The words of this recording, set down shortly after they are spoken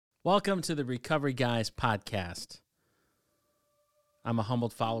Welcome to the Recovery Guys podcast. I'm a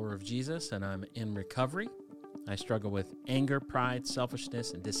humbled follower of Jesus, and I'm in recovery. I struggle with anger, pride,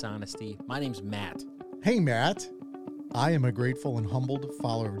 selfishness, and dishonesty. My name's Matt. Hey, Matt. I am a grateful and humbled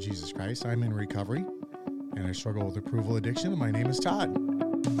follower of Jesus Christ. I'm in recovery, and I struggle with approval addiction, and my name is Todd.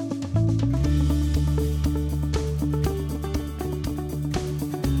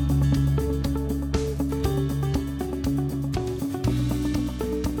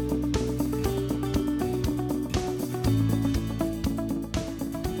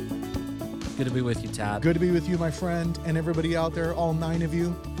 Good to be with you, Todd. Good to be with you, my friend, and everybody out there, all 9 of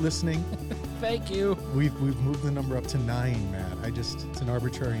you listening. Thank you. We've moved the number up to 9, Matt. it's an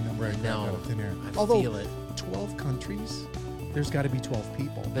arbitrary number. I grabbed out of thin air. I feel it. 12 countries, there's got to be 12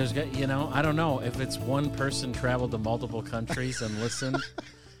 people. I don't know if it's one person traveled to multiple countries and listened.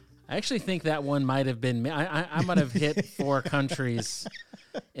 I actually think that one might have been me. I might have hit 4 countries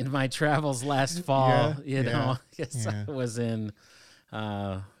in my travels last fall. I was in.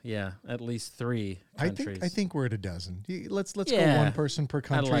 At least 3 countries. I think we're at a dozen. Let's go one person per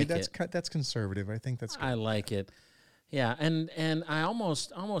country. Like that's conservative. I think that's good. I like it. Yeah, and I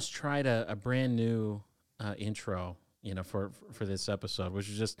almost tried a brand new intro, for this episode, which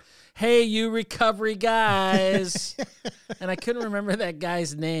was just, "Hey, you recovery guys," and I couldn't remember that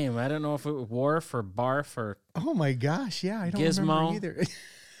guy's name. I don't know if it was Worf or Barf or. Oh my gosh! Yeah, I don't Gizmo. remember either.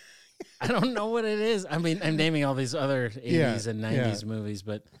 I don't know what it is. I mean, I'm naming all these other 80s and 90s movies,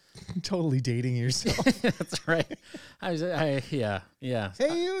 but totally dating yourself. That's right. Yeah.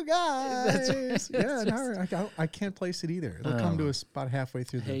 Hey, you guys. That's right. I can't place it either. It'll come to us about halfway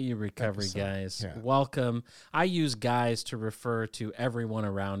through. Hey, you recovery episode. guys. Yeah. Welcome. I use guys to refer to everyone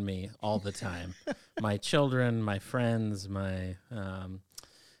around me all the time. My children, my friends, my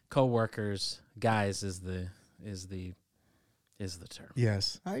co-workers. Guys is the term.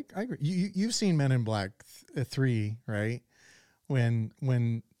 Yes, I agree. You've seen Men in Black 3, right?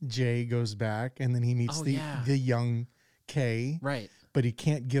 When Jay goes back and then he meets the young K, right? But he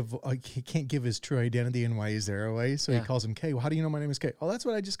can't give his true identity and why he's there away. So he calls him K. Well, how do you know my name is K? Oh, that's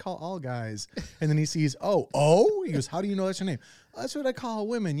what I just call all guys. And then he sees he goes, how do you know that's your name? Oh, that's what I call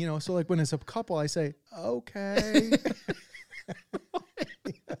women. So like when it's a couple, I say okay.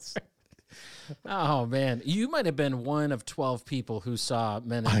 Yes. Oh, man. You might have been one of 12 people who saw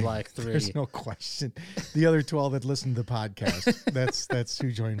Men in Black 3. There's no question. The other 12 that listened to the podcast, that's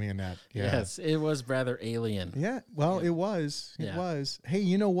who joined me in that. Yeah. Yes, it was rather alien. Yeah, well, it was. It was. Hey,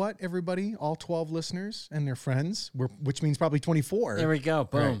 you know what, everybody? All 12 listeners and their friends, which means probably 24. There we go.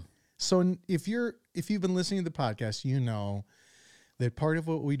 Boom. Right. So if you've been listening to the podcast, you know that part of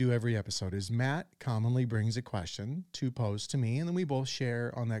what we do every episode is Matt commonly brings a question to pose to me, and then we both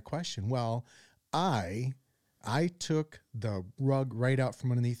share on that question. Well, I took the rug right out from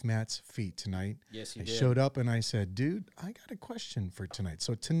underneath Matt's feet tonight. Yes, you did. I showed up and I said, dude, I got a question for tonight.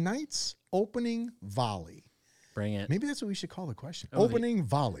 So tonight's opening volley. Bring it. Maybe that's what we should call the question. Opening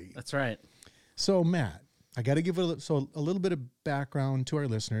volley. That's right. So, Matt, I got to give a little bit of background to our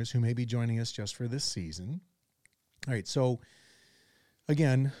listeners who may be joining us just for this season. All right, so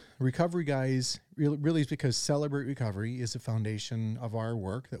again, Recovery Guys really is because Celebrate Recovery is the foundation of our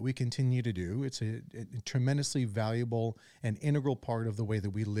work that we continue to do. It's a tremendously valuable and integral part of the way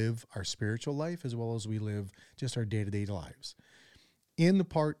that we live our spiritual life as well as we live just our day-to-day lives. In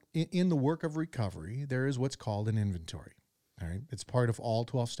the work of recovery, there is what's called an inventory. All right, it's part of all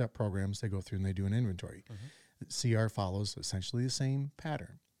 12-step programs. They go through and they do an inventory. Mm-hmm. CR follows essentially the same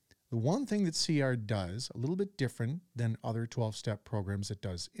pattern. The one thing that CR does, a little bit different than other 12-step programs that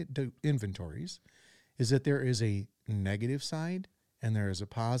do inventories, is that there is a negative side and there is a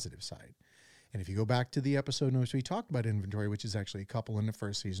positive side. And if you go back to the episode in which we talked about inventory, which is actually a couple in the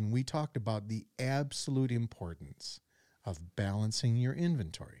first season, we talked about the absolute importance of balancing your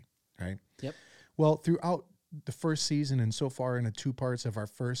inventory, right? Yep. Well, throughout the first season and so far in the 2 parts of our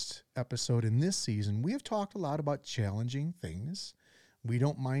first episode in this season, we have talked a lot about challenging things. We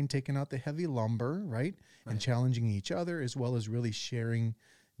don't mind taking out the heavy lumber, right? And challenging each other, as well as really sharing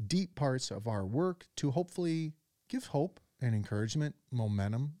deep parts of our work to hopefully give hope and encouragement,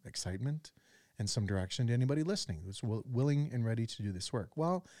 momentum, excitement, and some direction to anybody listening who's willing and ready to do this work.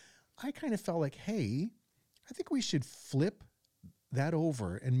 Well, I kind of felt like, hey, I think we should flip that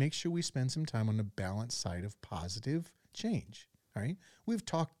over and make sure we spend some time on the balanced side of positive change, all right? We've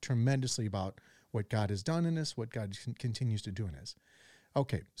talked tremendously about what God has done in us, what God continues to do in us.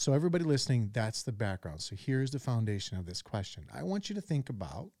 Okay, so everybody listening, that's the background. So here's the foundation of this question. I want you to think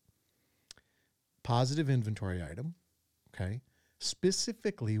about positive inventory item, okay?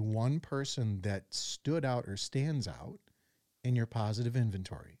 Specifically, one person that stood out or stands out in your positive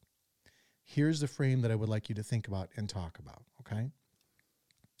inventory. here's the frame that I would like you to think about and talk about, okay?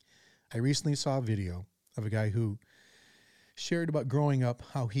 I recently saw a video of a guy who shared about growing up,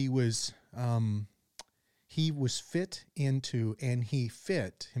 how he was fit into, and he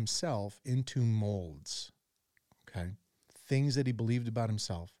fit himself into molds, okay? Things that he believed about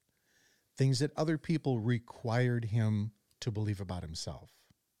himself, things that other people required him to believe about himself,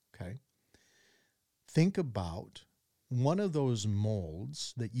 okay? Think about one of those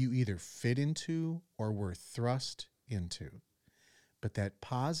molds that you either fit into or were thrust into. But that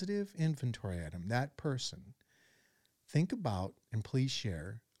positive inventory item, that person, think about and please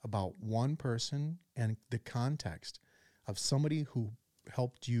share about one person and the context of somebody who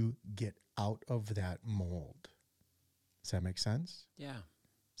helped you get out of that mold. Does that make sense? Yeah.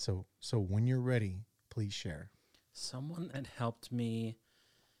 So when you're ready, please share. Someone that helped me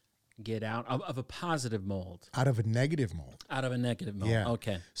get out of a positive mold. Out of a negative mold. Out of a negative mold. Yeah.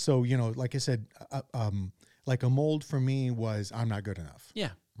 Okay. So, like I said, like a mold for me was I'm not good enough. Yeah.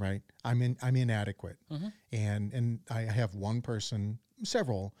 Right. I'm inadequate. Mm-hmm. And I have one person,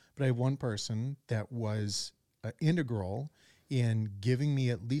 several, but I have one person that was integral in giving me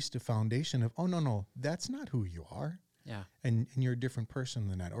at least a foundation of, oh, no, that's not who you are. Yeah. And you're a different person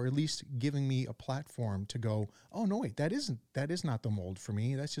than that, or at least giving me a platform to go, oh, no, wait, that is not the mold for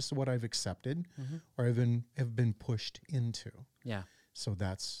me. That's just what I've accepted or have been pushed into. Yeah. So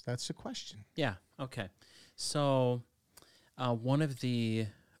that's the question. Yeah. Okay. So when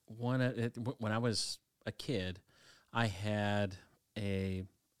I was a kid, I had a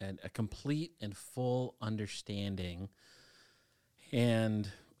complete and full understanding, and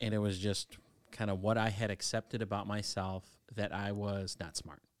it was just kind of what I had accepted about myself, that I was not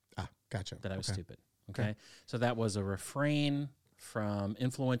smart. Ah, gotcha. That I was stupid. Okay. So that was a refrain from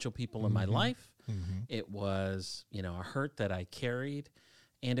influential people in my life. Mm-hmm. It was, a hurt that I carried,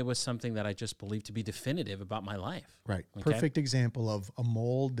 and it was something that I just believed to be definitive about my life. Right. Okay? Perfect example of a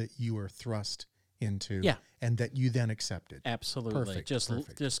mold that you were thrust into, Yeah. and that you then accepted. Absolutely. Perfect.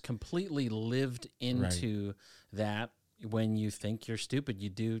 Just completely lived into that. When you think you're stupid, you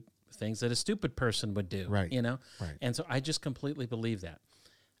do things that a stupid person would do. Right. Right. And so I just completely believe that.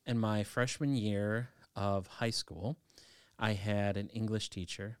 In my freshman year of high school, I had an English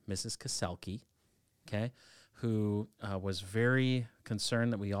teacher, Mrs. Kaselke, okay, who was very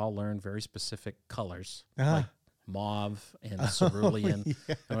concerned that we all learned very specific colors, like mauve and cerulean,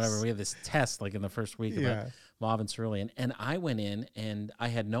 yes. and whatever. We had this test like in the first week about mauve and cerulean. And I went in and I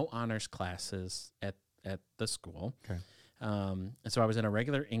had no honors classes at the school. Okay. And so I was in a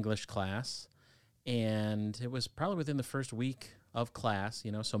regular English class, and it was probably within the first week of class,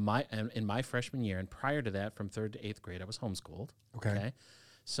 so in my freshman year, and prior to that, from 3rd to 8th grade, I was homeschooled. Okay.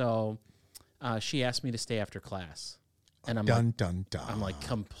 So she asked me to stay after class, and I'm dun. I'm like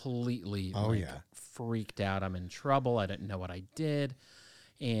completely freaked out. I'm in trouble. I didn't know what I did.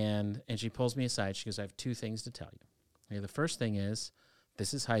 And she pulls me aside. She goes, I have 2 things to tell you. Okay, the first thing is,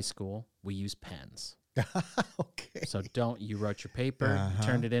 this is high school. We use pens. Okay. So you wrote your paper, you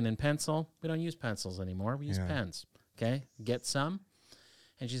turned it in pencil. We don't use pencils anymore. We use pens. Okay. Get some.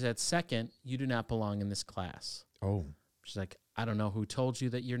 And she said, second, you do not belong in this class. Oh. She's like, I don't know who told you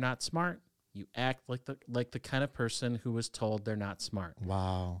that you're not smart. You act like the kind of person who was told they're not smart.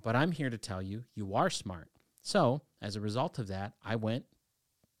 Wow. But I'm here to tell you, you are smart. So as a result of that, I went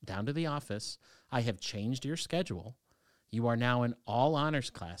down to the office. I have changed your schedule. You are now in all honors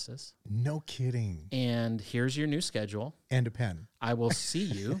classes. No kidding. And here's your new schedule. And a pen. I will see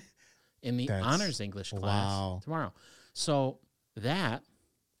you in the honors English class tomorrow. So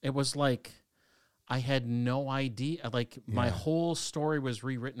it was like I had no idea. Like my whole story was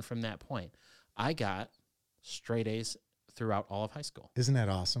rewritten from that point. I got straight A's throughout all of high school. Isn't that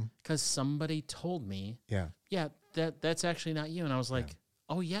awesome? Because somebody told me, that's actually not you. And I was like,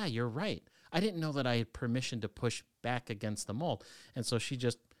 oh, yeah, you're right. I didn't know that I had permission to push back against the mold. And so she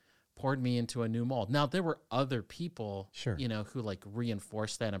just poured me into a new mold. Now, there were other people, who like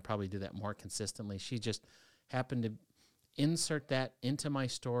reinforced that and probably do that more consistently. She just happened to insert that into my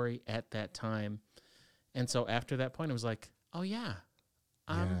story at that time. And so after that point, it was like, oh, yeah,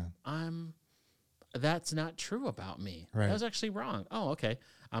 that's not true about me. Right. That was actually wrong. Oh, okay.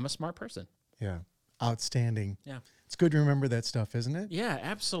 I'm a smart person. Yeah. Outstanding. Yeah. It's good to remember that stuff, isn't it? Yeah,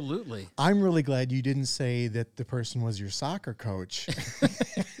 absolutely. I'm really glad you didn't say that the person was your soccer coach.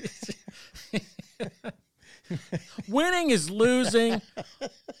 Winning is losing,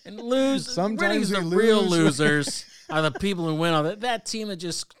 and Sometimes winning's the real losers are the people who win all that. That team that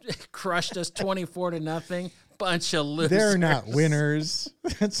just crushed us 24-0. bunch of losers. They're not winners.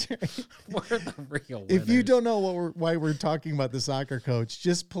 That's right. We're the real winners. If you don't know why we're talking about the soccer coach,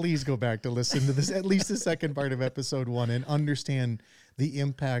 just please go back to listen to this, at least the second part of episode 1, and understand the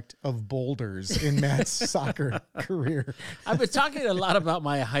impact of boulders in Matt's soccer career. I've been talking a lot about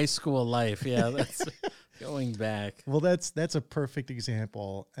my high school life. Yeah, that's going back. Well, that's a perfect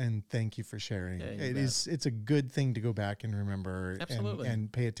example, and thank you for sharing. Yeah, It's a good thing to go back and remember. Absolutely.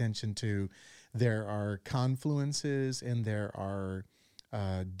 And pay attention to. There are confluences and there are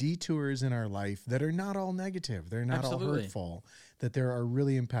detours in our life that are not all negative. They're not all hurtful. That there are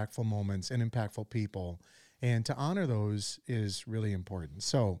really impactful moments and impactful people. And to honor those is really important.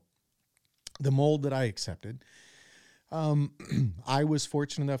 So the mold that I accepted, I was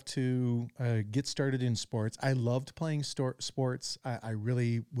fortunate enough to get started in sports. I loved playing sports. I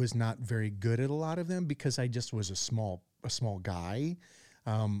really was not very good at a lot of them because I just was a small guy.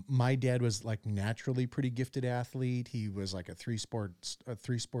 My dad was like naturally pretty gifted athlete. He was like a three sport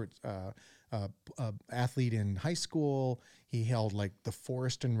athlete in high school. He held like the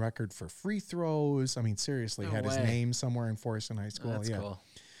Forreston record for free throws. I mean, seriously, No had way. his name somewhere in Forreston High School. That's cool.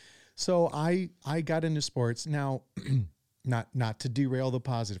 So I got into sports. Now, not to derail the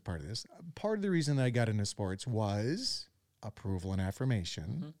positive part of this. Part of the reason that I got into sports was approval and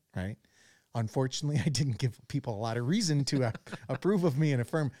affirmation, right? Unfortunately, I didn't give people a lot of reason to approve of me and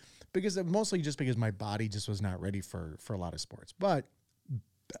affirm, mostly just because my body just was not ready for a lot of sports. But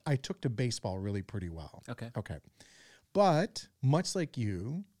I took to baseball really pretty well. Okay. But much like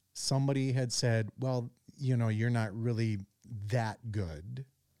you, somebody had said, well, you're not really that good,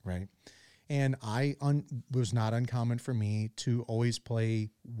 right? And was not uncommon for me to always play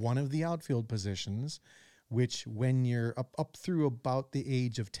one of the outfield positions, which when you're up through about the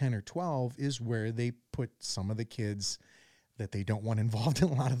age of 10 or 12 is where they put some of the kids that they don't want involved in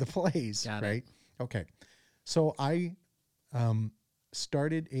a lot of the plays, Got right? it. Okay. So I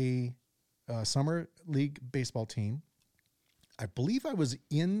started a summer league baseball team. I believe I was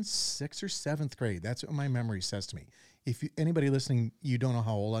in 6th or 7th grade. That's what my memory says to me. If anybody listening, you don't know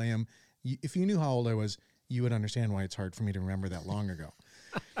how old I am. If you knew how old I was, you would understand why it's hard for me to remember that long ago.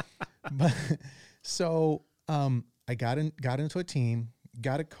 But so I got into a team,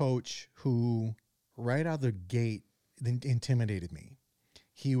 got a coach who right out of the gate intimidated me.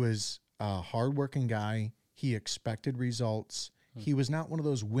 He was a hardworking guy. He expected results. He was not one of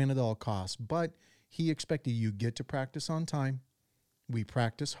those win at all costs, but he expected you get to practice on time. We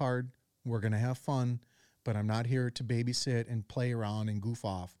practice hard. We're going to have fun, but I'm not here to babysit and play around and goof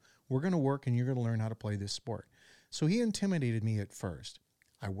off. We're going to work and you're going to learn how to play this sport. So he intimidated me at first.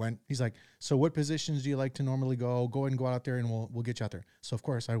 He's like, so what positions do you like to normally go? Go ahead and go out there and we'll get you out there. So of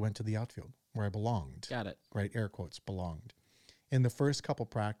course I went to the outfield where I belonged. Got it. Right? Air quotes, belonged. In the first couple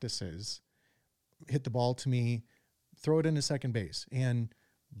practices, hit the ball to me, throw it into second base, and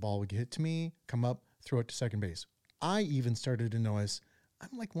ball would get hit to me, come up, throw it to second base. I even started to notice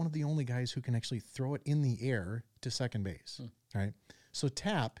I'm like one of the only guys who can actually throw it in the air to second base. Right? So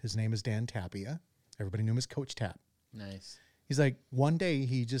Tap, his name is Dan Tapia. Everybody knew him as Coach Tap. Nice. He's like, one day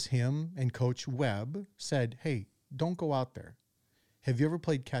him and Coach Webb said, hey, don't go out there. Have you ever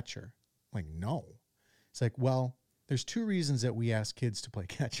played catcher? I'm like, no. It's like, well, there's 2 reasons that we ask kids to play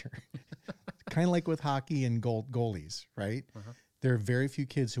catcher. Kind of like with hockey and goalies, right? There are very few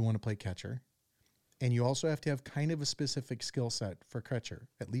kids who want to play catcher. And you also have to have kind of a specific skill set for catcher,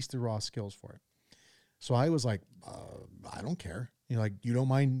 at least the raw skills for it. So I was like, I don't care. You don't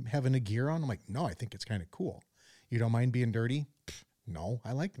mind having a gear on? I'm like, no, I think it's kind of cool. You don't mind being dirty? No,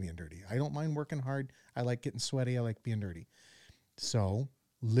 I like being dirty. I don't mind working hard. I like getting sweaty. I like being dirty. So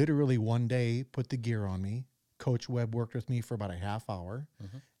literally one day, put the gear on me. Coach Webb worked with me for about a half hour.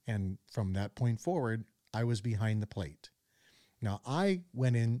 And from that point forward, I was behind the plate. Now I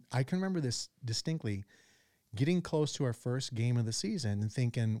went in, I can remember this distinctly, getting close to our first game of the season and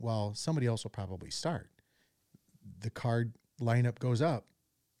thinking, well, somebody else will probably start. The card lineup goes up.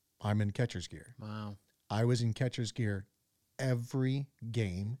 I'm in catcher's gear. Wow. I was in catcher's gear every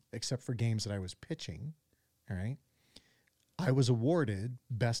game except for games that I was pitching. All right. I was awarded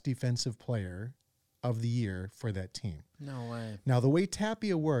best defensive player of the year for that team. No way. Now, the way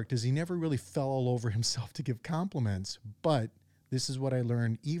Tapia worked is he never really fell all over himself to give compliments, but this is what I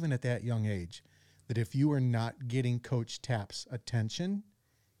learned even at that young age, that if you were not getting Coach Tap's attention,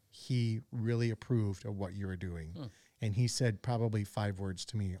 he really approved of what you were doing. And he said probably 5 words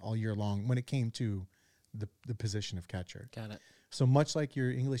to me all year long when it came to the position of catcher. Got it. So much like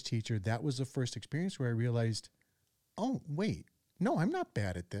your English teacher, that was the first experience where I realized, oh, wait, no, I'm not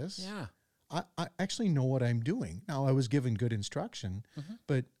bad at this. Yeah. I actually know what I'm doing. Now, I was given good instruction,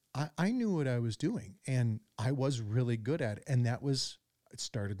 but I knew what I was doing, and I was really good at it. And it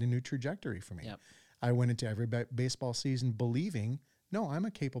started a new trajectory for me. Yep. I went into every baseball season believing, no, I'm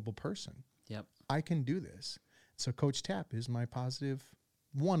a capable person. Yep. I can do this. So Coach Tapp is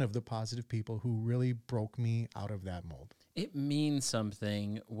one of the positive people who really broke me out of that mold. It means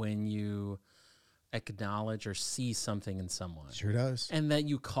something when you acknowledge or see something in someone. Sure does. And that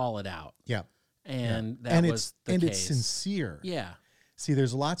you call it out. Yeah. And that was the case. And it's sincere. Yeah. See,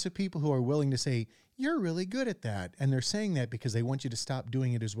 there's lots of people who are willing to say, you're really good at that. And they're saying that because they want you to stop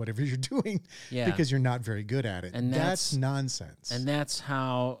doing it as whatever you're doing because you're not very good at it. And that's nonsense. And that's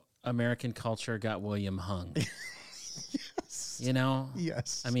how American culture got William hung. Yes. You know?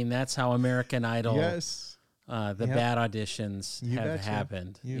 Yes. I mean, that's how American Idol, yes. The bad auditions have betcha.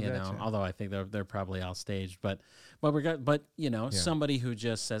 Happened. You know, betcha. although I think they're probably all staged. But somebody who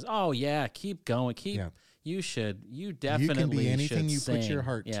just says, oh, yeah, keep going. You definitely can be anything you sing. put your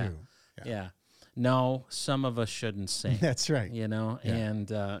heart to. Yeah. No, some of us shouldn't sing. That's right. You know, and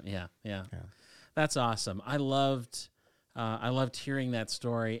that's awesome. I loved hearing that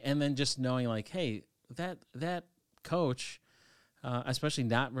story, and then just knowing like, hey, that coach, especially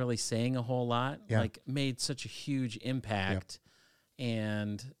not really saying a whole lot, like made such a huge impact,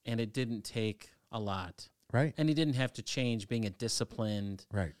 and it didn't take a lot, right? And he didn't have to change being a disciplined,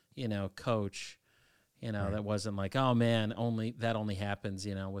 right? Coach. That wasn't like, oh man, only happens,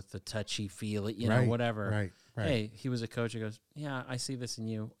 with the touchy feel, whatever. Right. Hey, he was a coach who goes, yeah, I see this in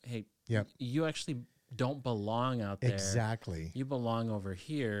you. Hey, you actually don't belong out there. Exactly. You belong over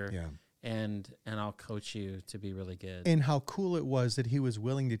here. Yeah. And I'll coach you to be really good. And how cool it was that he was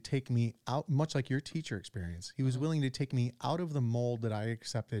willing to take me out, much like your teacher experience. He was willing to take me out of the mold that I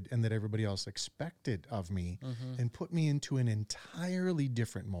accepted and that everybody else expected of me and put me into an entirely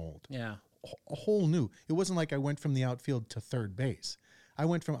different mold. Yeah. A whole new. It wasn't like I went from the outfield to third base. I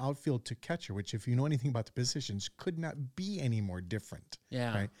went from outfield to catcher, which, if you know anything about the positions, could not be any more different.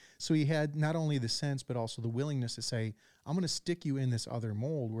 Yeah. Right. So he had not only the sense, but also the willingness to say, I'm going to stick you in this other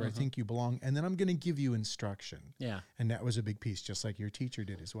mold where I think you belong, and then I'm going to give you instruction. Yeah. And that was a big piece, just like your teacher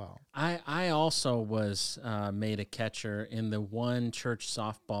did as well. I also was made a catcher in the one church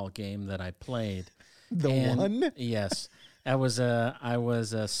softball game that I played. One? Yes. I was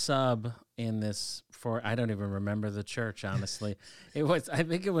a sub in this I don't even remember the church, honestly. I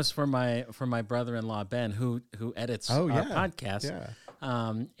think it was for my brother-in-law Ben, who edits our podcast.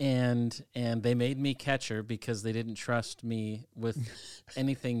 Yeah. And they made me catcher because they didn't trust me with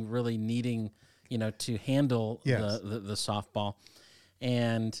anything really needing, to handle the softball.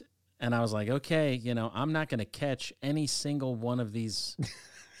 And I was like, okay, I'm not going to catch any single one of these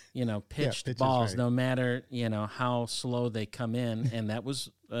pitched balls, no matter, how slow they come in. And that was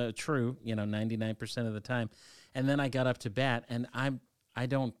true, 99% of the time. And then I got up to bat, and I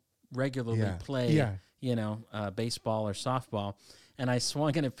don't regularly play, baseball or softball. And I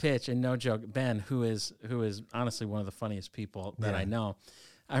swung in a pitch, and no joke, Ben, who is honestly one of the funniest people that I know,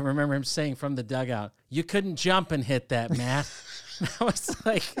 I remember him saying from the dugout, "You couldn't jump and hit that, Matt." I was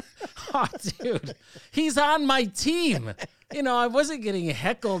like, "Oh, dude, he's on my team." I wasn't getting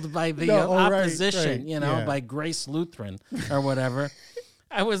heckled by the opposition, by Grace Lutheran or whatever.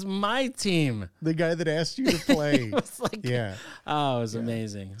 I was my team. The guy that asked you to play. It was like, it was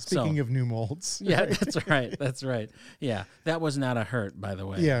amazing. Speaking of new molds. Yeah, that's right. That's right. Yeah, that was not a hurt, by the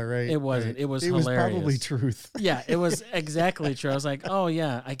way. Yeah, right. It wasn't. Right. It was hilarious. It was probably truth. Yeah, it was exactly true. I was like, oh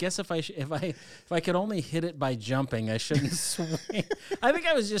yeah, I guess if I could only hit it by jumping, I shouldn't swing. I think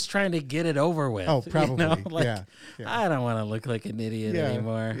I was just trying to get it over with. Oh, probably. Yeah. I don't want to look like an idiot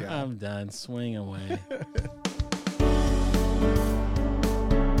anymore. Yeah. I'm done. Swing away.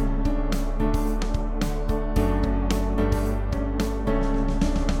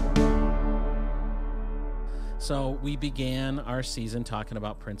 So we began our season talking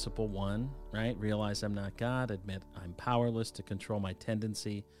about principle 1, right? Realize I'm not God, admit I'm powerless to control my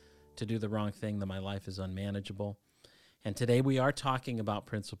tendency to do the wrong thing, that my life is unmanageable. And today we are talking about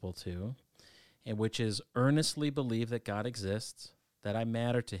principle 2, which is earnestly believe that God exists, that I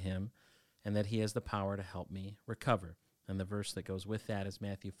matter to him, and that he has the power to help me recover. And the verse that goes with that is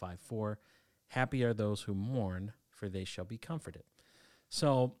Matthew 5:4. Happy are those who mourn, for they shall be comforted.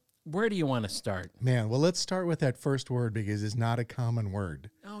 So where do you want to start? Man, well, let's start with that first word because it's not a common word.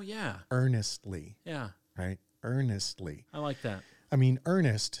 Oh, yeah. Earnestly. Yeah. Right? Earnestly. I like that. I mean,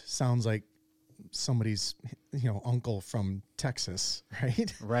 Ernest sounds like somebody's, uncle from Texas,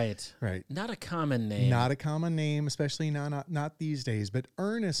 right? Right. Right. Not a common name. Not a common name, especially not these days. But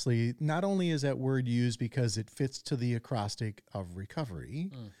earnestly, not only is that word used because it fits to the acrostic of recovery,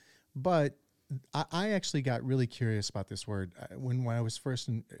 but I actually got really curious about this word when I was first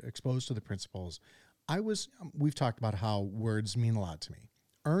exposed to the principles. We've talked about how words mean a lot to me.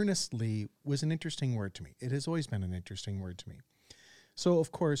 Earnestly was an interesting word to me. It has always been an interesting word to me. So,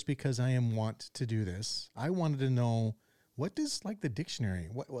 of course, because I am wont to do this, I wanted to know, what does like the dictionary,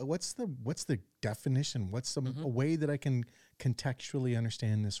 what's the definition? What's a way that I can contextually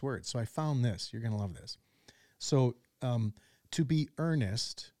understand this word? So I found this. You're going to love this. So to be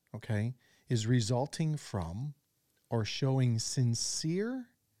earnest, okay, is resulting from or showing sincere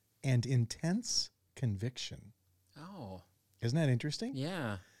and intense conviction. Oh. Isn't that interesting?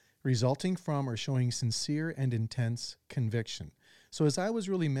 Yeah. Resulting from or showing sincere and intense conviction. So as I was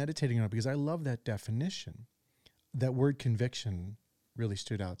really meditating on it, because I love that definition, that word conviction really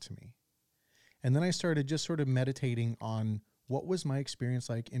stood out to me. And then I started just sort of meditating on what was my experience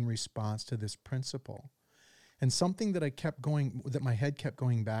like in response to this principle. And something that that my head kept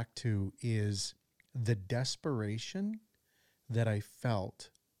going back to is the desperation that I felt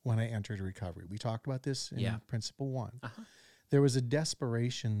when I entered recovery. We talked about this in principle 1. Uh-huh. There was a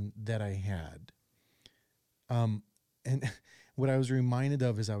desperation that I had. And what I was reminded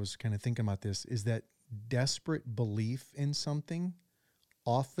of as I was kind of thinking about this is that desperate belief in something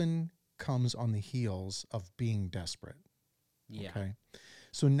often comes on the heels of being desperate. Yeah. Okay.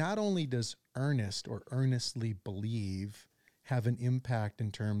 So not only does earnest or earnestly believe have an impact in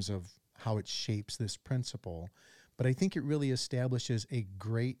terms of how it shapes this principle, but I think it really establishes a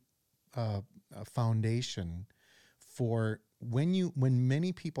great foundation for when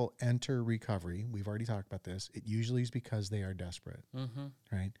many people enter recovery. We've already talked about this. It usually is because they are desperate,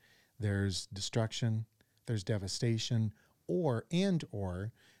 right? There's destruction, there's devastation, or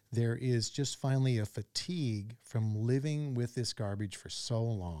there is just finally a fatigue from living with this garbage for so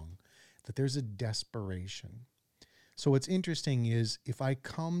long that there's a desperation. So what's interesting is if I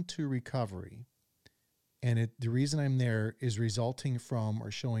come to recovery and the reason I'm there is resulting from or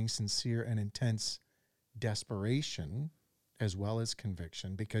showing sincere and intense desperation as well as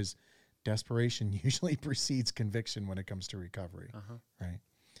conviction, because desperation usually precedes conviction when it comes to recovery, right?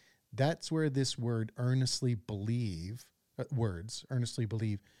 That's where this word earnestly believe, earnestly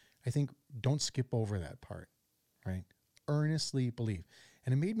believe, I think don't skip over that part, right? Earnestly believe.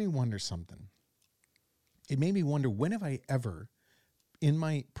 And it made me wonder something. It made me wonder, when have I ever,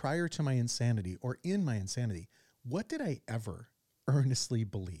 prior to my insanity or in my insanity, what did I ever earnestly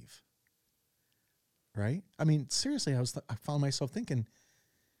believe? Right? I mean, seriously, I found myself thinking,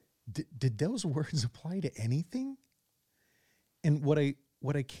 did those words apply to anything? And what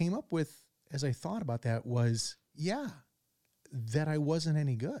I came up with as I thought about that was, that I wasn't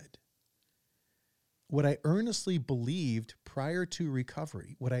any good. What I earnestly believed prior to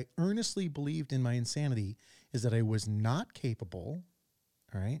recovery, what I earnestly believed in my insanity is that I was not capable,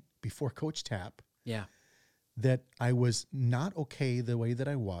 all right, before Coach Tapp. Yeah. That I was not okay the way that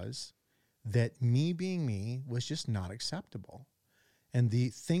I was, that me being me was just not acceptable. And the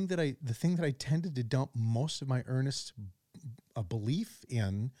thing that I tended to dump most of my earnest belief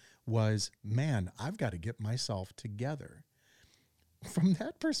in was, man, I've got to get myself together. From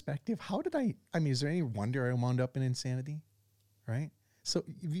that perspective, is there any wonder I wound up in insanity? Right? So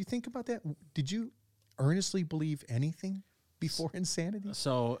if you think about that, did you earnestly believe anything before insanity?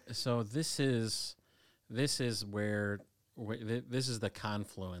 So this is where this is the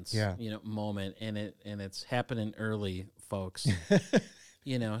confluence, moment, and it's happening early, folks.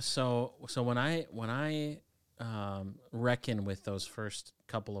 So when I reckon with those first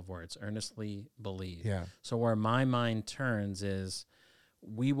couple of words, earnestly believe. Yeah. So where my mind turns is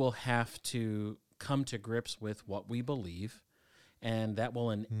we will have to come to grips with what we believe, and that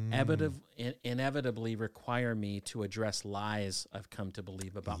will inevitably require me to address lies I've come to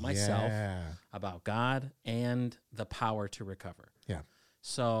believe about myself, about God, and the power to recover. Yeah.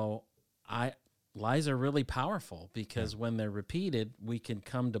 So lies are really powerful because when they're repeated, we can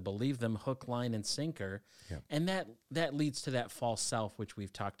come to believe them hook, line, and sinker. Yeah. And that leads to that false self, which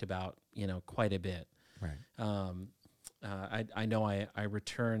we've talked about, quite a bit. Right. I know I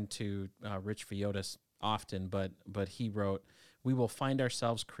return to Rich Viotis often, but he wrote, "We will find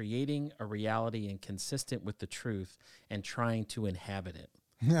ourselves creating a reality inconsistent with the truth and trying to inhabit it."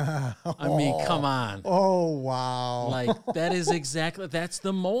 I mean, come on. Oh, wow. Like, that's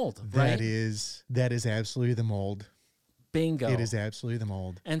the mold, right? That is absolutely the mold. Bingo. It is absolutely the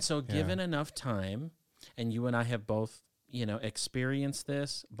mold. And so given enough time, and you and I have both, experienced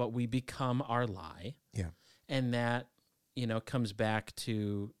this, but we become our lie. Yeah. And that, comes back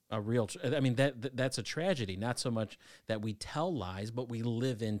to a real, that's a tragedy, not so much that we tell lies, but we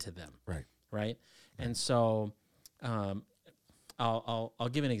live into them. Right. Right. And so, I'll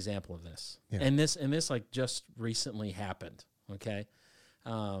give an example of this. Yeah. And this like just recently happened. Okay.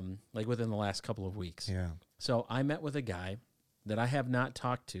 Like within the last couple of weeks. Yeah. So I met with a guy that I have not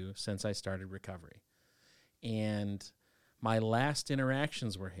talked to since I started recovery. And my last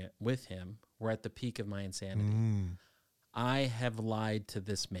interactions with him were at the peak of my insanity. I have lied to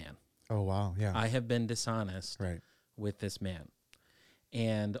this man. Oh, wow. Yeah. I have been dishonest Right. with this man.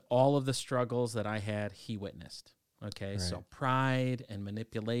 And all of the struggles that I had, he witnessed. Okay, Right. so pride and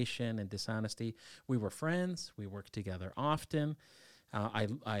manipulation and dishonesty. We were friends. We worked together often.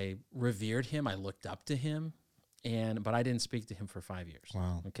 I revered him. I looked up to him, but I didn't speak to him for 5 years.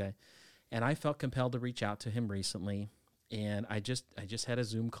 Wow. Okay, and I felt compelled to reach out to him recently, and I just had a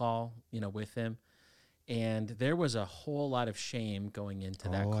Zoom call, with him, and there was a whole lot of shame going into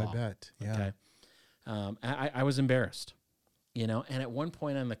that call. I bet. Yeah. Okay, I was embarrassed, and at one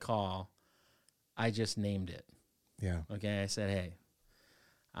point on the call, I just named it. Yeah. Okay, I said, hey,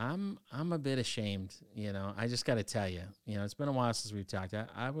 I'm a bit ashamed. I just got to tell you, it's been a while since we've talked.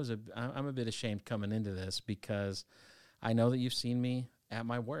 I'm a bit ashamed coming into this because I know that you've seen me at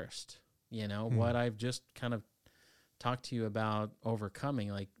my worst. What I've just kind of talked to you about overcoming.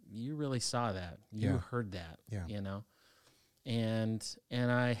 Like you really saw that, you heard that. Yeah. And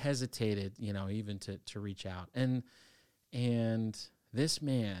I hesitated, even to reach out. And this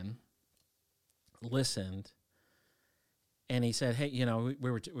man listened. And he said, hey,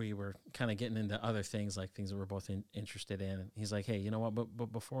 we were kind of getting into other things, like things that we're both interested in. And he's like, hey, you know what?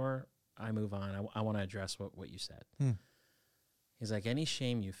 But before I move on, I want to address what you said. He's like, any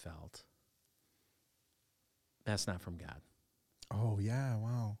shame you felt, that's not from God. Oh, yeah.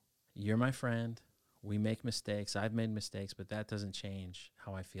 Wow. You're my friend. We make mistakes. I've made mistakes, but that doesn't change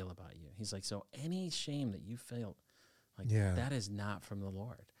how I feel about you. He's like, so any shame that you feel, that is not from the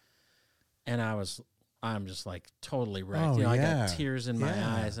Lord. And I'm just like totally wrecked. Oh, I got tears in my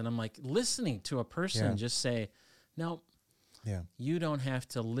eyes, and I'm like listening to a person Yeah. just say, "No, Yeah. you don't have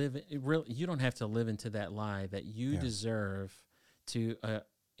to live. You don't have to live into that lie that you deserve to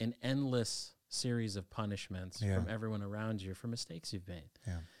an endless series of punishments from everyone around you for mistakes you've made."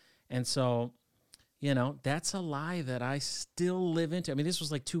 Yeah. And so, that's a lie that I still live into. I mean, this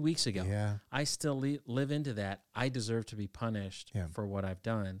was like 2 weeks ago. Yeah. I still live into that. I deserve to be punished for what I've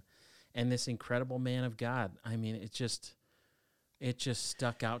done. And this incredible man of God, I mean, it just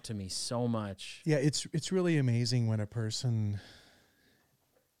stuck out to me so much. Yeah, it's really amazing when a person,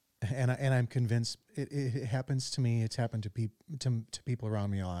 and I'm convinced it happens to me. It's happened to people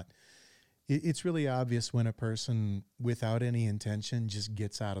around me a lot. It's really obvious when a person, without any intention, just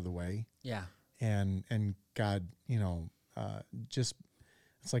gets out of the way. Yeah, and God, just.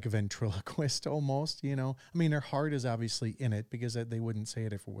 It's like a ventriloquist almost, I mean, their heart is obviously in it because they wouldn't say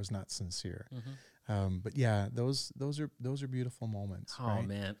it if it was not sincere. But yeah, those are beautiful moments. Oh, right?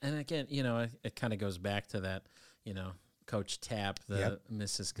 man. And again, it kind of goes back to that, Coach Tapp, the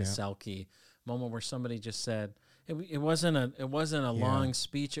Mrs. Gaselke moment where somebody just said, it wasn't a long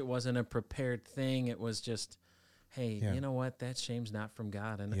speech. It wasn't a prepared thing. It was just, hey, you know what? That shame's not from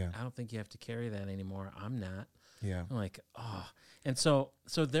God. And I don't think you have to carry that anymore. I'm not. Yeah. I'm like, oh. And so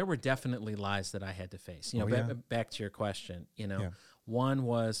there were definitely lies that I had to face. Back to your question, one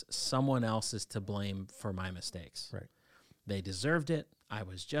was someone else is to blame for my mistakes. Right. They deserved it. I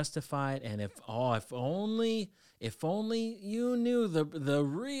was justified. And if only you knew the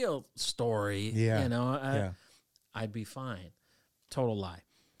real story, I'd be fine. Total lie.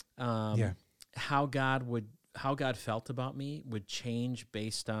 How God felt about me would change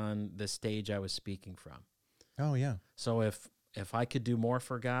based on the stage I was speaking from. Oh, yeah. So if I could do more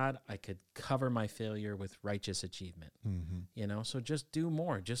for God, I could cover my failure with righteous achievement. So just do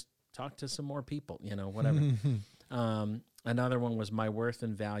more. Just talk to some more people, whatever. Another one was my worth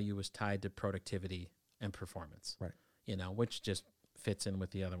and value was tied to productivity and performance. Right. Which just fits in with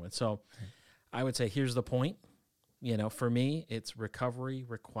the other one. So I would say here's the point. For me, it's recovery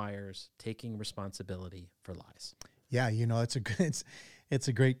requires taking responsibility for lies. Yeah, it's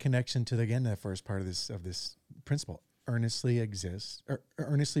a great connection to that first part of this principle. Earnestly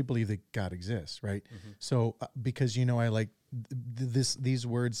believe that God exists, right? So because I like these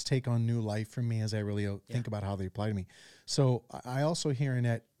words take on new life for me as I really think about how they apply to me. So I also hear in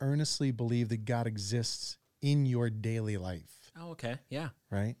that earnestly believe that God exists in your daily life. Oh, okay. Yeah.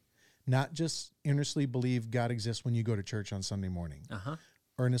 Right? Not just earnestly believe God exists when you go to church on Sunday morning.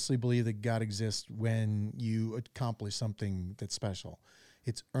 Earnestly believe that God exists when you accomplish something that's special.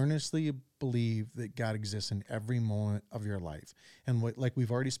 It's earnestly believe that God exists in every moment of your life. And like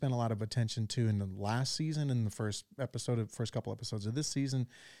we've already spent a lot of attention to in the last season, in the first couple episodes of this season,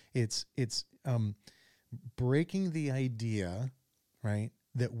 it's breaking the idea right?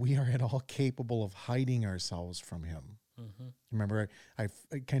 That we are at all capable of hiding ourselves from him. Mm-hmm. Remember, I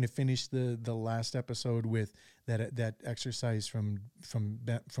kind of finished the last episode with that exercise from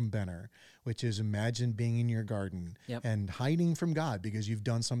Benner, which is imagine being in your garden and hiding from God because you've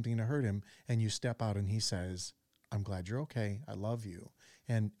done something to hurt him, and you step out and he says, "I'm glad you're okay. I love you."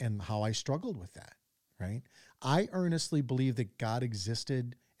 And how I struggled with that, right? I earnestly believe that God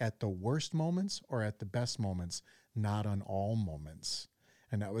existed at the worst moments or at the best moments, not on all moments.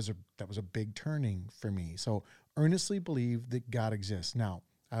 And that was a big turning for me. So earnestly believe that God exists. Now,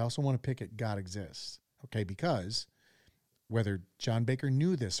 I also want to pick at God exists, okay? Because whether John Baker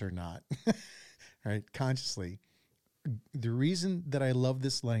knew this or not, right, consciously, the reason that I love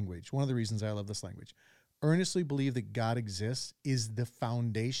this language, one of the reasons I love this language, earnestly believe that God exists is the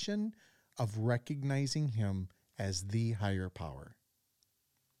foundation of recognizing him as the higher power.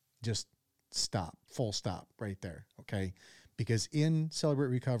 Just stop, full stop right there, okay? Because in Celebrate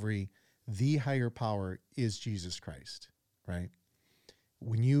Recovery, the higher power is Jesus Christ, right?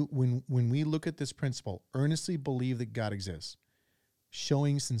 When we look at this principle, earnestly believe that God exists,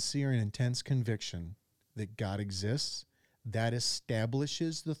 showing sincere and intense conviction that God exists, that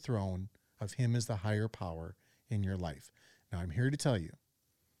establishes the throne of him as the higher power in your life. Now, I'm here to tell you,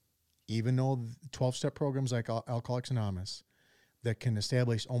 even though 12-step programs like Alcoholics Anonymous that can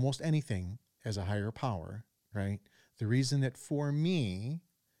establish almost anything as a higher power, right? The reason that for me,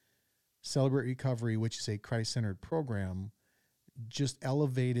 Celebrate Recovery, which is a Christ-centered program, just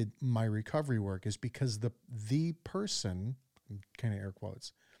elevated my recovery work is because the person, kind of air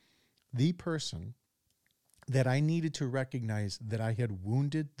quotes, the person that I needed to recognize that I had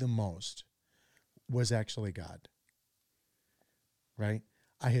wounded the most was actually God, right?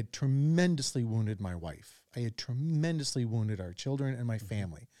 I had tremendously wounded my wife. I had tremendously wounded our children and my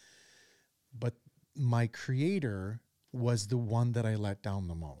family. But my Creator was the one that I let down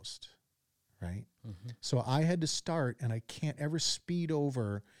the most, right? Mm-hmm. So I had to start, and I can't ever speed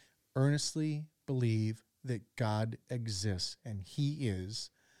over, earnestly believe that God exists and he is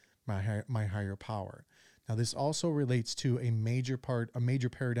my higher power. Now, this also relates to a major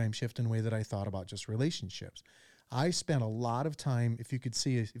paradigm shift in the way that I thought about just relationships. I spent a lot of time, if you could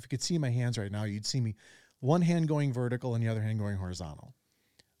see my hands right now, you'd see me, one hand going vertical and the other hand going horizontal.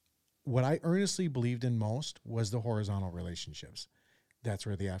 What I earnestly believed in most was the horizontal relationships. That's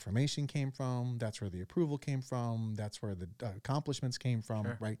where the affirmation came from. That's where the approval came from. That's where the accomplishments came from,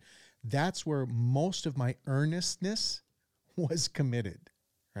 sure. Right? That's where most of my earnestness was committed,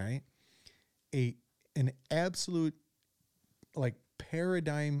 right? An absolute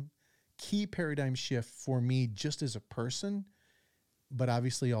key paradigm shift for me just as a person, but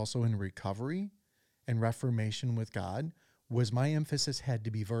obviously also in recovery and reformation with God, was my emphasis had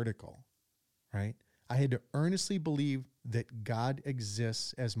to be vertical, right? I had to earnestly believe that God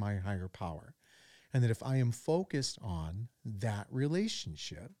exists as my higher power. And that if I am focused on that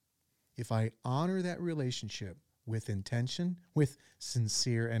relationship, if I honor that relationship with intention, with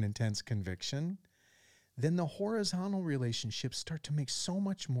sincere and intense conviction, then the horizontal relationships start to make so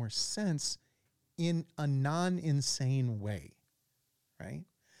much more sense in a non-insane way, right?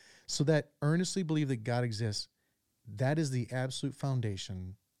 So that earnestly believe that God exists, that is the absolute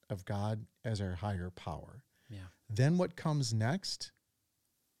foundation of God as our higher power. Yeah. Then what comes next,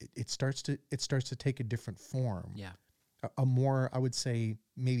 it starts to take a different form. Yeah. A more, I would say,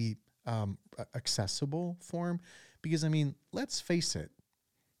 maybe accessible form. Because, I mean, let's face it,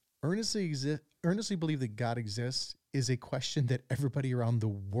 earnestly believe that God exists is a question that everybody around the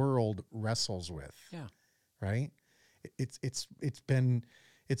world wrestles with. Yeah. Right? It's been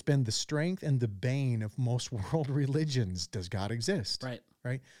the strength and the bane of most world religions. Does God exist? Right.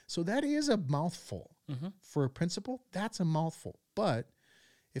 Right. So that is a mouthful. Mm-hmm. For a principle, that's a mouthful. But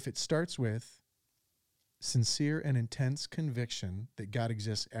if it starts with sincere and intense conviction that God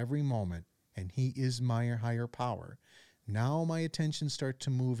exists every moment and he is my higher power, now my attention starts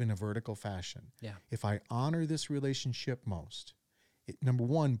to move in a vertical fashion. Yeah. If I honor this relationship most, it, number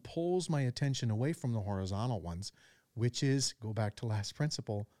one, pulls my attention away from the horizontal ones, which is, go back to last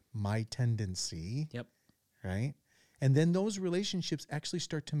principle, my tendency. Yep. Right? And then those relationships actually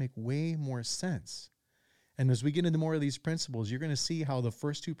start to make way more sense. And as we get into more of these principles, you're going to see how these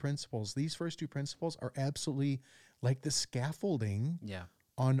first two principles are absolutely like the scaffolding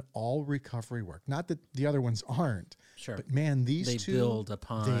on all recovery work. Not that the other ones aren't. Sure. But man, they build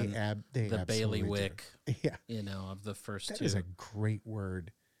upon they the bailiwick, do. Of the first two. That is a great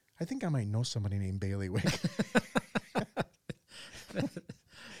word. I think I might know somebody named Bailiwick.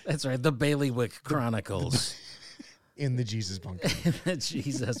 That's right. The Bailiwick Chronicles. In the Jesus bunker. In the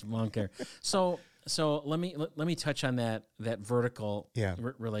Jesus bunker. So So let me touch on that vertical Yeah.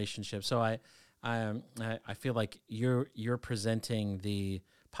 relationship. So I feel like you're presenting the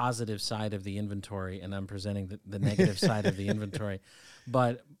positive side of the inventory, and I'm presenting the negative side of the inventory,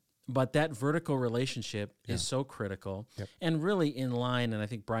 but that vertical relationship is so critical and really in line. And I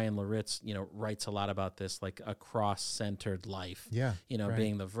think Brian Loritz, writes a lot about this, like a cross-centered life. Yeah,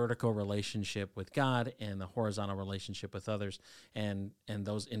 Being the vertical relationship with God and the horizontal relationship with others, and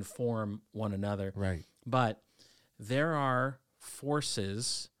those inform one another. Right. But there are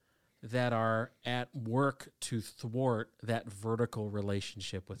forces that are at work to thwart that vertical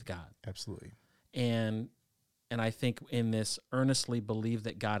relationship with God. Absolutely. And I think in this earnestly believe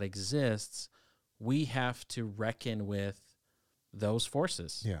that God exists, we have to reckon with those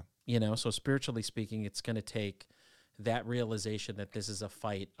forces. Yeah. So spiritually speaking, it's going to take that realization that this is a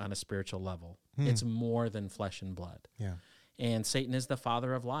fight on a spiritual level. It's more than flesh and blood. Yeah. And Satan is the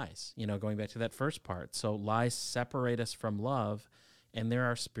father of lies, going back to that first part. So lies separate us from love, and there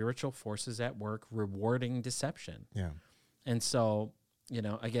are spiritual forces at work rewarding deception. Yeah. And so,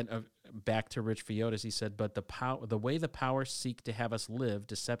 again, back to Rich Viotis, he said, but the way the powers seek to have us live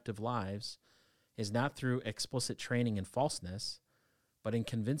deceptive lives is not through explicit training in falseness, but in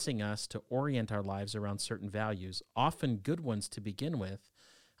convincing us to orient our lives around certain values, often good ones to begin with,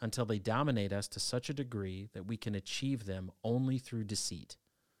 until they dominate us to such a degree that we can achieve them only through deceit.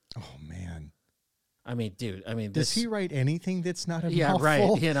 Oh, man. I mean, dude, does he write anything that's not a yeah,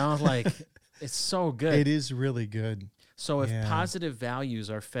 mouthful? right. It's so good. It is really good. So if positive values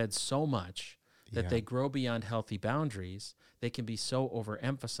are fed so much that they grow beyond healthy boundaries, they can be so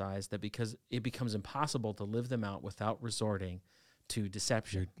overemphasized that because it becomes impossible to live them out without resorting to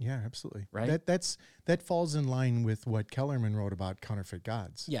deception. Yeah, absolutely. Right? That falls in line with what Kellerman wrote about counterfeit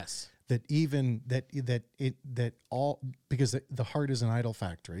gods. Yes. That even that all, because the heart is an idol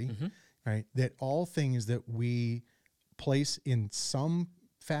factory, right? That all things that we place in some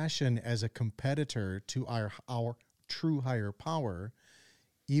fashion as a competitor to our true higher power,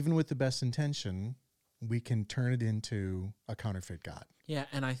 even with the best intention, we can turn it into a counterfeit god. Yeah,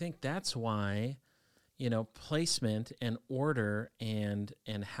 and I think that's why, placement and order and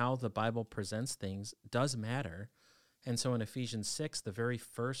how the Bible presents things does matter. And so in Ephesians 6, the very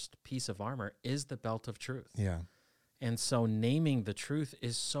first piece of armor is the belt of truth. Yeah. And so naming the truth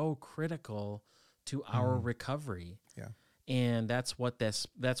is so critical to our recovery. Yeah. And that's what this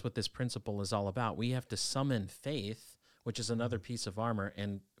principle is all about. We have to summon faith, which is another piece of armor,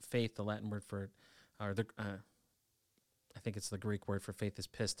 and faith, the Latin word for, I think it's the Greek word for faith is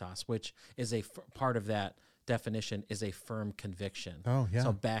pistos, which is part of that definition is a firm conviction. Oh, yeah.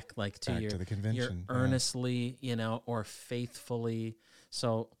 So back to the convention. your earnestly, or faithfully.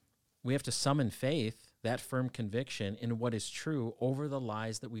 So we have to summon faith, that firm conviction in what is true over the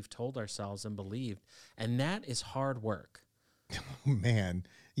lies that we've told ourselves and believed. And that is hard work. Man,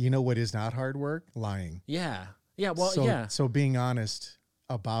 you know what is not hard work? Lying. Yeah. Yeah. Well, So being honest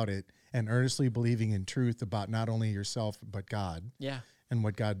about it and earnestly believing in truth about not only yourself, but God. Yeah. And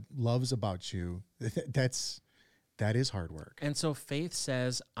what God loves about you, that is hard work. And so faith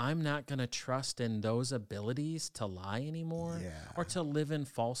says, I'm not going to trust in those abilities to lie anymore, or to live in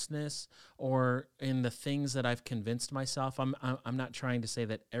falseness, or in the things that I've convinced myself. I'm not trying to say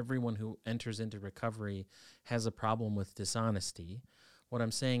that everyone who enters into recovery has a problem with dishonesty. What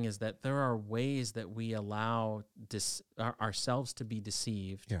I'm saying is that there are ways that we allow ourselves to be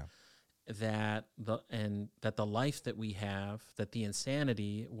deceived. Yeah. That the life that we have, that the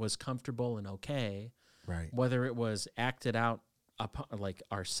insanity was comfortable and okay. Right. Whether it was acted out upon, like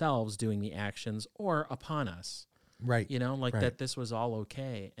ourselves doing the actions, or upon us. Right. That this was all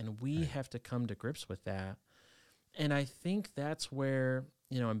okay. And we have to come to grips with that. And I think that's where,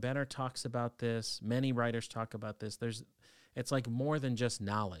 and Benner talks about this, many writers talk about this. It's like more than just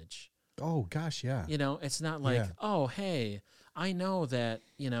knowledge. Oh gosh, yeah. It's not like, oh, hey, I know that,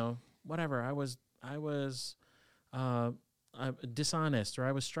 whatever, I was dishonest, or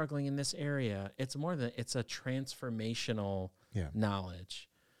I was struggling in this area. It's more than, it's a transformational knowledge.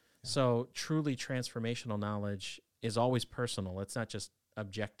 Yeah. So truly transformational knowledge is always personal. It's not just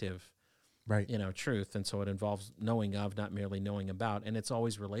objective, right? Truth. And so it involves knowing of, not merely knowing about, and it's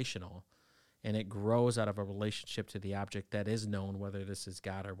always relational. And it grows out of a relationship to the object that is known, whether this is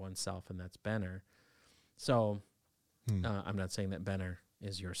God or oneself, and that's Benner. So I'm not saying that Benner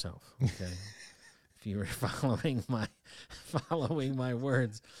is yourself, okay? If you were following my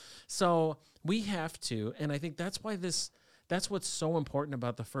words. So we have to, and I think that's why that's what's so important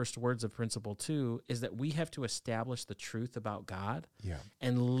about the first words of Principle 2, is that we have to establish the truth about God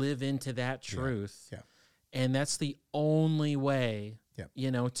and live into that truth. Yeah. And that's the only way,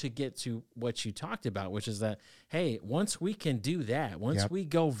 Yep. to get to what you talked about, which is that, hey, once we can do that, once Yep. we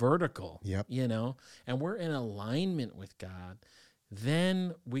go vertical, Yep. And we're in alignment with God,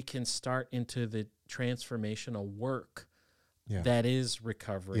 then we can start into the transformational work Yeah. that is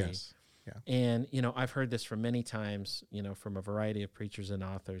recovery. Yes. Yeah. And, I've heard this from many times, from a variety of preachers and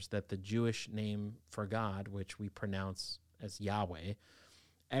authors, that the Jewish name for God, which we pronounce as Yahweh,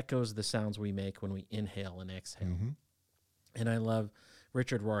 echoes the sounds we make when we inhale and exhale. Mm-hmm. And I love,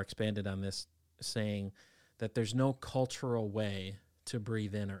 Richard Rohr expanded on this, saying that there's no cultural way to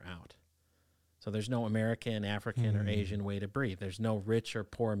breathe in or out. So there's no American, African, or Asian way to breathe. There's no rich or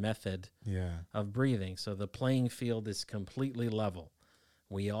poor method of breathing. So the playing field is completely level.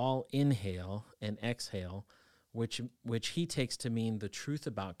 We all inhale and exhale, which he takes to mean the truth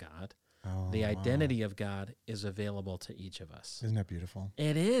about God. The identity of God is available to each of us. Isn't that beautiful?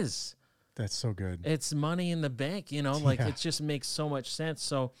 It is. That's so good. It's money in the bank, it just makes so much sense.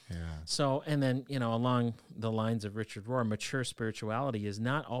 So, and then, along the lines of Richard Rohr, mature spirituality is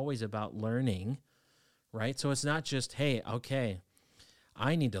not always about learning, right? So it's not just, hey, okay,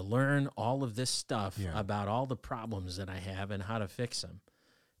 I need to learn all of this stuff about all the problems that I have and how to fix them.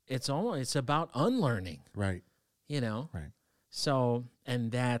 It's about unlearning. Right. Right. So,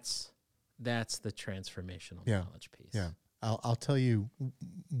 and that's the transformational knowledge piece. Yeah. I'll tell you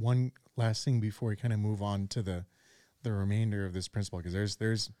one last thing before we kind of move on to the remainder of this principle, because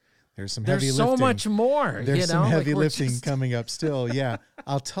there's some heavy lifting. There's so much more. There's some heavy lifting coming up still. Yeah.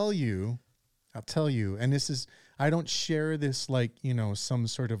 I'll tell you, and this is, I don't share this like, some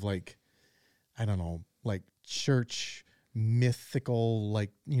sort of like, I don't know, like church mythical, like,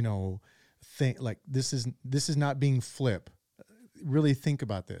 thing. Like this is not being flip. Really think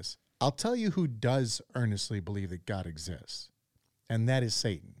about this. I'll tell you who does earnestly believe that God exists, and that is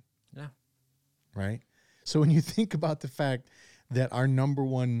Satan. Yeah. Right? So when you think about the fact that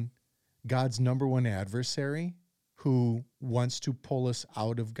God's number one adversary, who wants to pull us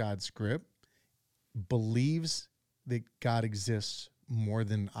out of God's grip, believes that God exists more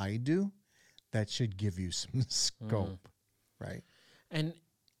than I do, that should give you some scope, right? And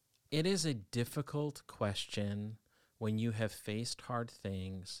it is a difficult question when you have faced hard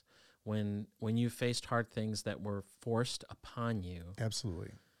things, when you faced hard things that were forced upon you.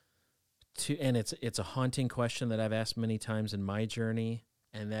 Absolutely. And it's a haunting question that I've asked many times in my journey,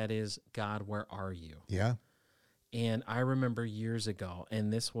 and that is, God, where are you? Yeah. And I remember years ago,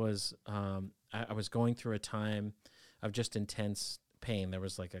 and this was, I was going through a time of just intense pain. There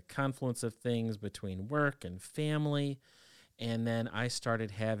was like a confluence of things between work and family, and then I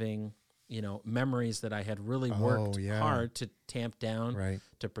started having memories that I had really worked hard to tamp down,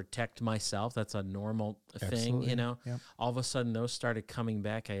 to protect myself. That's a normal thing, Yep. All of a sudden, those started coming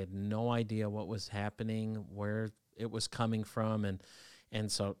back. I had no idea what was happening, where it was coming from,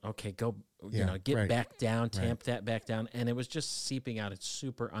 and so, okay, go, get back down, tamp that back down, and it was just seeping out in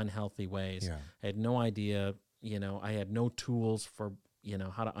super unhealthy ways. Yeah. I had no idea, I had no tools for,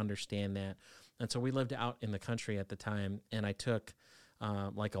 how to understand that, and so we lived out in the country at the time, and I took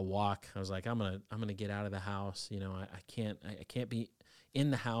like a walk. I was like, I'm gonna get out of the house. I can't be in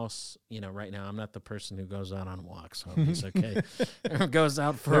the house. Right now, I'm not the person who goes out on walks. So it's okay. Goes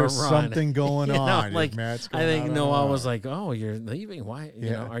out for There's a run. something going on. Like Matt's I going think out Noah on a was walk. like, "Oh, you're leaving? Why?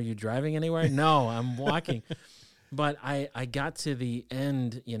 Are you driving anywhere?" No, I'm walking. But I got to the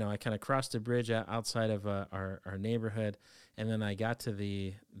end. I kind of crossed a bridge outside of our neighborhood, and then I got to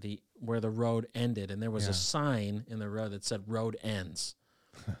the where the road ended, and there was a sign in the road that said "Road Ends."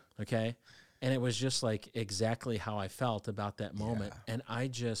 Okay. And it was just like exactly how I felt about that moment. Yeah. And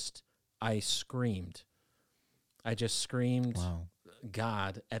I screamed. I just screamed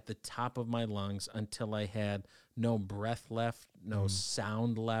God at the top of my lungs until I had no breath left, no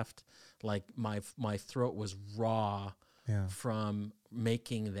sound left. Like my throat was raw from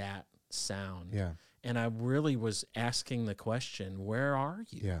making that sound. Yeah. And I really was asking the question, where are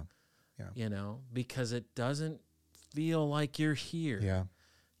you? Yeah. Yeah. Because it doesn't feel like you're here. Yeah.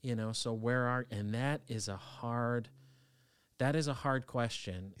 So and that is a hard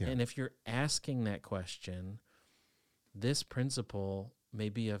question. Yeah. And if you're asking that question, this principle may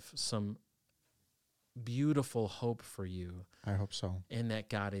be of some beautiful hope for you. I hope so. And that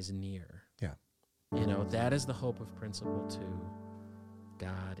God is near. Yeah. That is the hope of principle 2.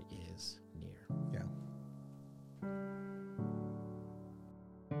 God is near. Yeah.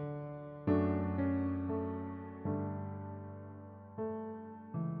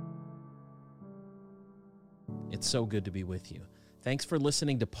 It's so good to be with you. Thanks for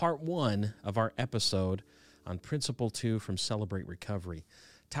listening to part 1 of our episode on Principle 2 from Celebrate Recovery.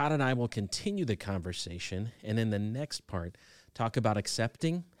 Todd and I will continue the conversation, and in the next part, talk about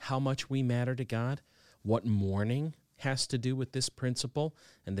accepting how much we matter to God, what mourning has to do with this principle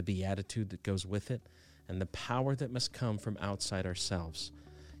and the beatitude that goes with it, and the power that must come from outside ourselves.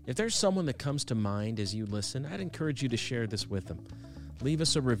 If there's someone that comes to mind as you listen, I'd encourage you to share this with them. Leave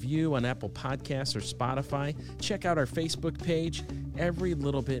us a review on Apple Podcasts or Spotify. Check out our Facebook page. Every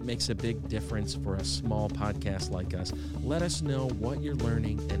little bit makes a big difference for a small podcast like us. Let us know what you're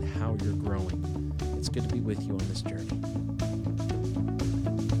learning and how you're growing. It's good to be with you on this journey.